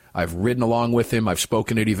 I've ridden along with him. I've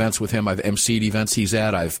spoken at events with him. I've emceed events he's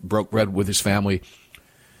at. I've broke bread with his family.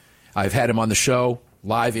 I've had him on the show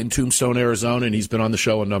live in Tombstone, Arizona, and he's been on the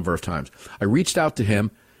show a number of times. I reached out to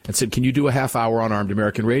him and said, can you do a half hour on Armed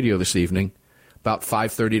American Radio this evening, about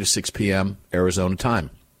 5:30 to 6 p.m. Arizona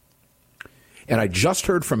time? And I just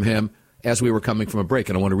heard from him as we were coming from a break,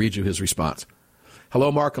 and I want to read you his response.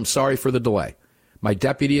 Hello, Mark. I'm sorry for the delay. My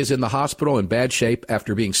deputy is in the hospital in bad shape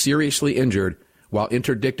after being seriously injured while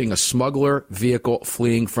interdicting a smuggler vehicle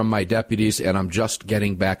fleeing from my deputies, and I'm just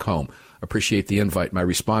getting back home. Appreciate the invite. My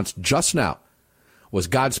response just now was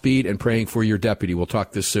Godspeed and praying for your deputy. We'll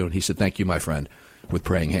talk this soon. He said, thank you, my friend, with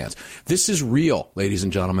praying hands. This is real, ladies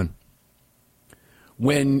and gentlemen.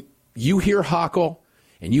 When you hear Hochul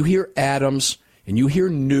and you hear Adams and you hear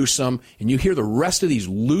Newsom, and you hear the rest of these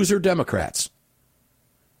loser Democrats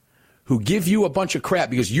who give you a bunch of crap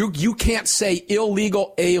because you can't say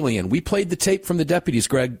illegal alien. We played the tape from the deputies,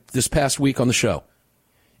 Greg, this past week on the show.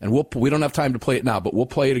 And we don't have time to play it now, but we'll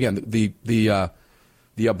play it again. The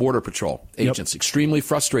Border Patrol agents, extremely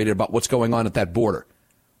frustrated about what's going on at that border.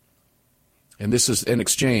 And this is an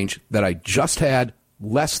exchange that I just had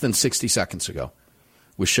less than 60 seconds ago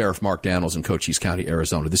with Sheriff Mark Daniels in Cochise County,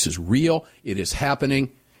 Arizona. This is real. It is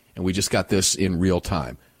happening, and we just got this in real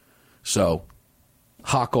time. So,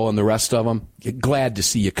 Hochul and the rest of them, glad to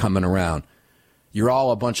see you coming around. You're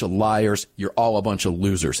all a bunch of liars. You're all a bunch of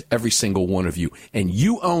losers, every single one of you. And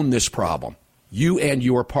you own this problem. You and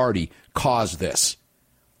your party caused this.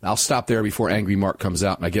 I'll stop there before Angry Mark comes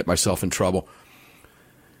out and I get myself in trouble.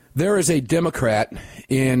 There is a Democrat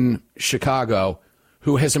in Chicago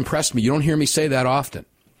who has impressed me, you don't hear me say that often,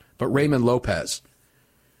 but Raymond Lopez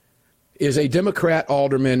is a Democrat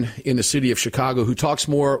alderman in the city of Chicago who talks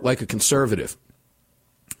more like a conservative.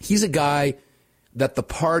 He's a guy that the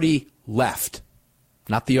party left,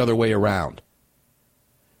 not the other way around.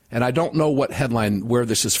 And I don't know what headline, where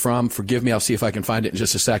this is from. Forgive me, I'll see if I can find it in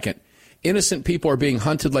just a second. Innocent people are being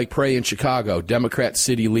hunted like prey in Chicago, Democrat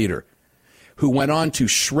city leader, who went on to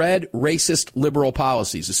shred racist liberal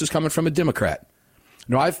policies. This is coming from a Democrat.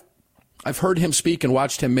 No, I've heard him speak and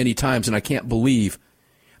watched him many times, and I can't believe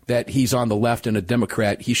that he's on the left and a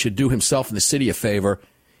Democrat. He should do himself and the city a favor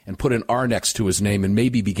and put an R next to his name and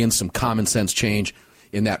maybe begin some common sense change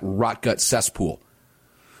in that rot-gut cesspool.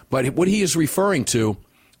 But what he is referring to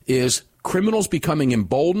is criminals becoming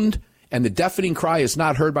emboldened, and the deafening cry is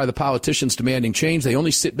not heard by the politicians demanding change. They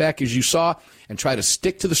only sit back, as you saw, and try to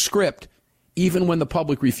stick to the script, even when the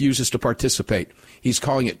public refuses to participate. He's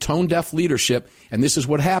calling it tone-deaf leadership, and this is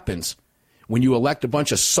what happens when you elect a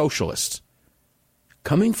bunch of socialists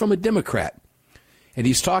coming from a Democrat. And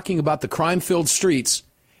he's talking about the crime-filled streets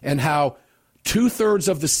and how 2/3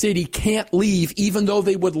 of the city can't leave even though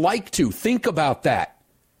they would like to. Think about that.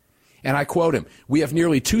 And I quote him, "We have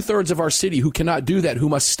nearly 2/3 of our city who cannot do that, who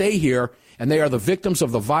must stay here, and they are the victims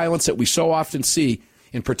of the violence that we so often see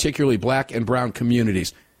in particularly black and brown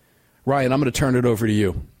communities." Ryan, I'm going to turn it over to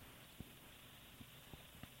you.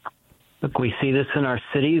 Look, we see this in our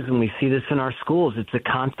cities and we see this in our schools. It's a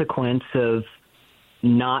consequence of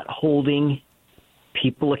not holding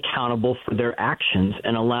people accountable for their actions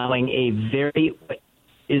and allowing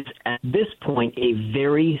at this point, a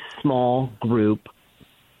very small group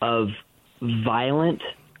of violent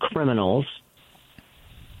criminals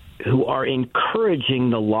who are encouraging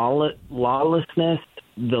the lawlessness,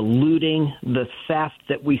 the looting, the theft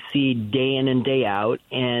that we see day in and day out.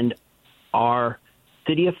 And our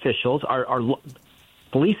city officials, our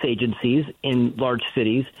police agencies in large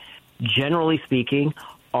cities, generally speaking,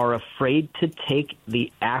 are afraid to take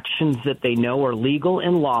the actions that they know are legal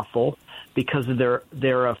and lawful because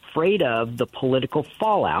they're afraid of the political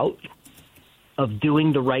fallout of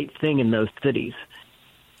doing the right thing in those cities.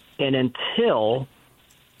 And until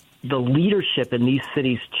the leadership in these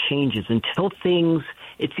cities changes, until things,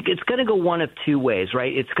 it's going to go one of two ways,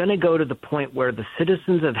 right? It's going to go to the point where the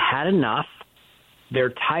citizens have had enough.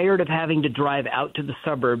 They're tired of having to drive out to the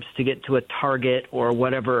suburbs to get to a Target or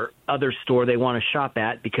whatever other store they want to shop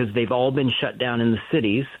at because they've all been shut down in the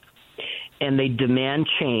cities, and they demand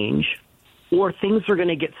change. Or things are going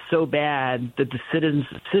to get so bad that the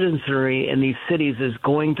citizenry in these cities is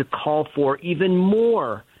going to call for even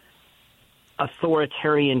more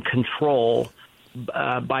authoritarian control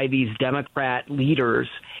by these Democrat leaders,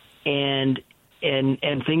 and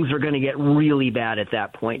things are going to get really bad at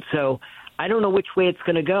that point. So I don't know which way it's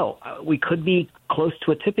going to go. We could be close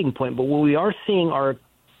to a tipping point, but what we are seeing are,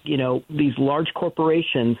 these large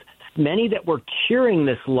corporations, many that were cheering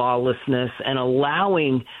this lawlessness and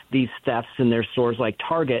allowing these thefts in their stores like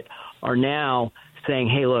Target, are now saying,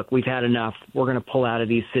 hey, look, we've had enough. We're going to pull out of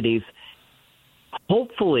these cities.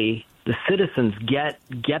 Hopefully the citizens get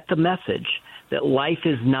the message that life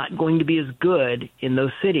is not going to be as good in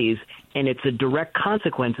those cities, and it's a direct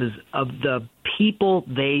consequences of the people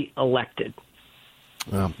they elected.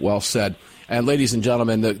 Well said. And ladies and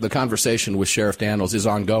gentlemen, the conversation with Sheriff Daniels is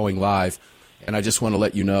ongoing live, and I just want to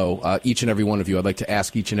let you know, each and every one of you, I'd like to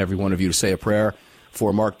ask each and every one of you to say a prayer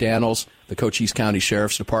for Mark Daniels, the Cochise County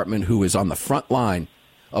Sheriff's Department, who is on the front line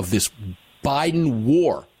of this Biden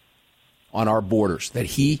war on our borders that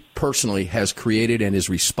he personally has created and is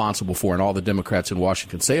responsible for, and all the Democrats in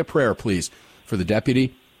Washington. Say a prayer, please, for the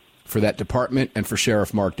deputy, for that department, and for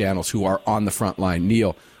Sheriff Mark Daniels, who are on the front line.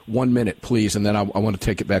 Neil, 1 minute, please, and then I want to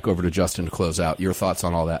take it back over to Justin to close out. Your thoughts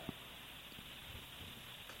on all that?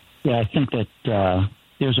 Yeah, I think that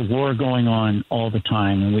there's a war going on all the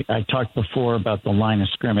time. And I talked before about the line of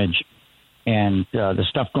scrimmage and the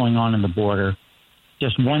stuff going on in the border.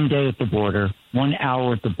 Just one day at the border, 1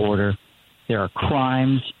 hour at the border, there are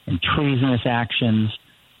crimes and treasonous actions,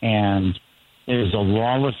 and there's a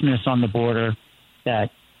lawlessness on the border that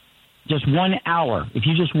just 1 hour, if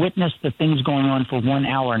you just witness the things going on for 1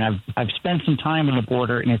 hour, and I've spent some time in the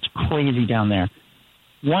border, and it's crazy down there.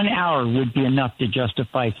 1 hour would be enough to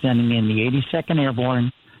justify sending in the 82nd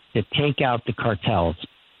Airborne to take out the cartels.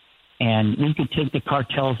 And we could take the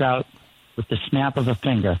cartels out with the snap of a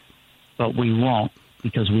finger, but we won't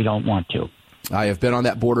because we don't want to. I have been on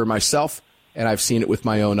that border myself, and I've seen it with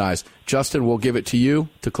my own eyes. Justin, we'll give it to you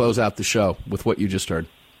to close out the show with what you just heard.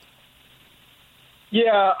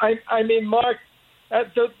 Yeah, I mean, Mark,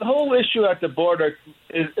 The whole issue at the border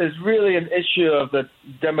is really an issue of the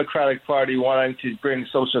Democratic Party wanting to bring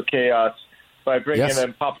social chaos by bringing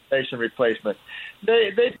in population replacement.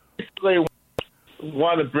 They basically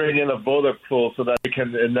want to bring in a voter pool so that they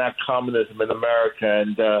can enact communism in America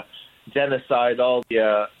and genocide all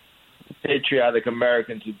the patriotic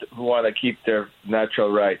Americans who want to keep their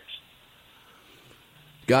natural rights.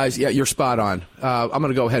 Guys, yeah, you're spot on. I'm going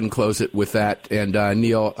to go ahead and close it with that. And,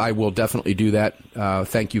 Neil, I will definitely do that.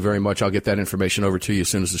 Thank you very much. I'll get that information over to you as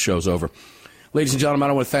soon as the show's over. Ladies and gentlemen,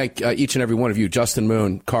 I want to thank each and every one of you. Justin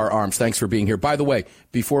Moon, Car Arms, thanks for being here. By the way,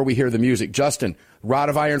 before we hear the music, Justin, Rod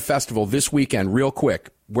of Iron Festival this weekend, real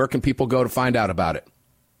quick. Where can people go to find out about it?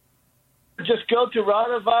 Just go to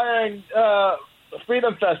Rod of Iron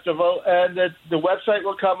Freedom Festival, and the website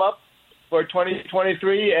will come up for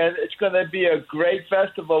 2023, and it's going to be a great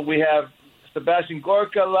festival. We have Sebastian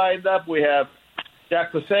Gorka lined up, we have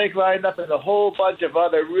Jack Pasek lined up, and a whole bunch of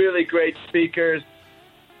other really great speakers,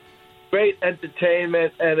 great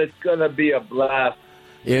entertainment, and it's going to be a blast.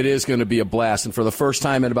 It is going to be a blast, and for the first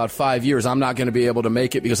time in about 5 years, I'm not going to be able to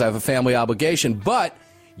make it because I have a family obligation, but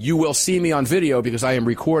you will see me on video because I am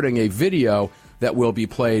recording a video that will be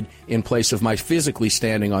played in place of my physically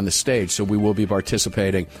standing on the stage. So we will be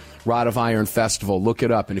participating. Rod of Iron Festival. Look it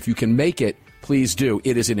up. And if you can make it, please do.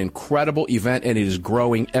 It is an incredible event, and it is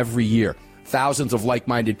growing every year. Thousands of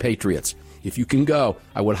like-minded patriots. If you can go,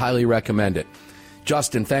 I would highly recommend it.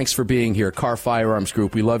 Justin, thanks for being here. Car Firearms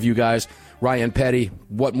Group. We love you guys. Ryan Petty,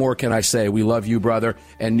 what more can I say? We love you, brother.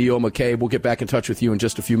 And Neil McCabe, we'll get back in touch with you in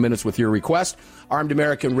just a few minutes with your request. Armed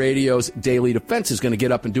American Radio's Daily Defense is going to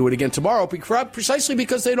get up and do it again tomorrow precisely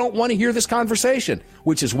because they don't want to hear this conversation,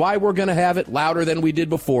 which is why we're going to have it louder than we did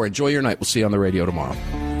before. Enjoy your night. We'll see you on the radio tomorrow.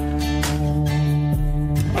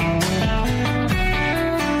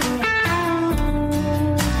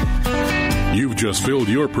 You've just filled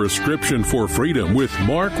your prescription for freedom with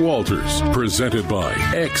Mark Walters, presented by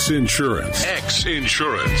X Insurance. X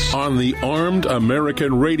Insurance. On the Armed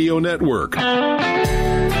American Radio Network.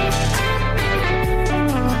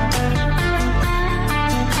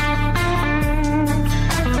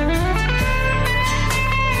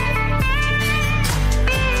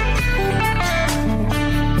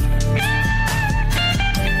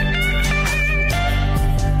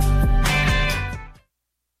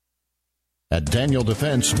 At Daniel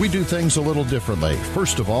Defense, we do things a little differently.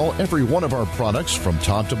 First of all, every one of our products, from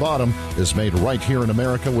top to bottom, is made right here in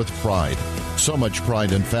America with pride. So much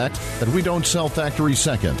pride, in fact, that we don't sell factory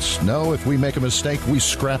seconds. No, if we make a mistake, we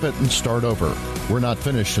scrap it and start over. We're not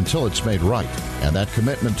finished until it's made right. And that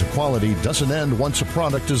commitment to quality doesn't end once a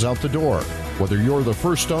product is out the door. Whether you're the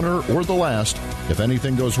first owner or the last, if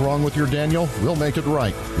anything goes wrong with your Daniel, we'll make it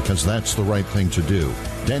right, because that's the right thing to do.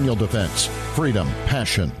 Daniel Defense. Freedom,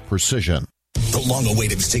 passion, precision. The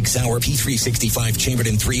long-awaited Sig Sauer P365 chambered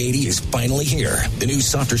in .380 is finally here. The new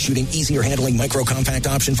softer shooting, easier handling micro-compact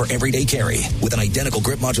option for everyday carry. With an identical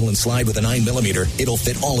grip module and slide with a 9mm, it'll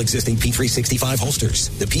fit all existing P365 holsters.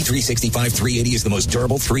 The P365 380 is the most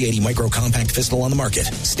durable .380 micro-compact pistol on the market.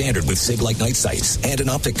 Standard with Sig-like night sights and an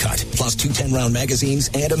optic cut, plus 2 10-round magazines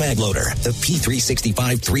and a mag loader. The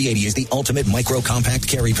P365 380 is the ultimate micro-compact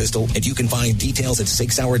carry pistol, and you can find details at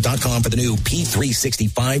SigSauer.com for the new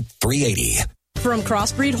P365 380. From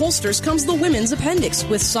Crossbreed Holsters comes the Women's Appendix.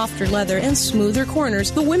 With softer leather and smoother corners,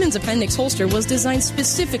 the Women's Appendix holster was designed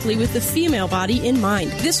specifically with the female body in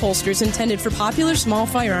mind. This holster is intended for popular small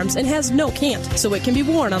firearms and has no cant, so it can be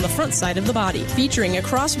worn on the front side of the body. Featuring a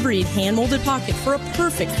crossbreed hand-molded pocket for a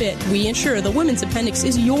perfect fit, we ensure the Women's Appendix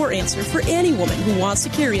is your answer for any woman who wants to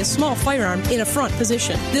carry a small firearm in a front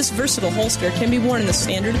position. This versatile holster can be worn in the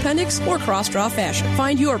standard appendix or cross-draw fashion.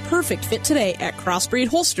 Find your perfect fit today at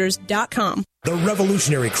crossbreedholsters.com. The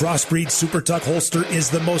revolutionary Crossbreed Super Tuck holster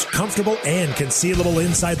is the most comfortable and concealable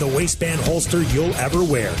inside the waistband holster you'll ever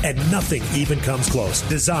wear, and nothing even comes close.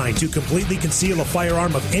 Designed to completely conceal a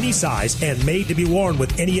firearm of any size and made to be worn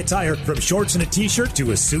with any attire, from shorts and a t-shirt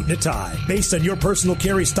to a suit and a tie. Based on your personal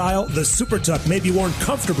carry style, the Super Tuck may be worn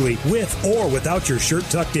comfortably with or without your shirt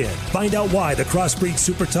tucked in. Find out why the Crossbreed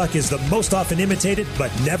Super Tuck is the most often imitated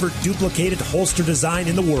but never duplicated holster design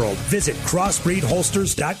in the world. Visit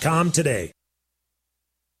crossbreedholsters.com today.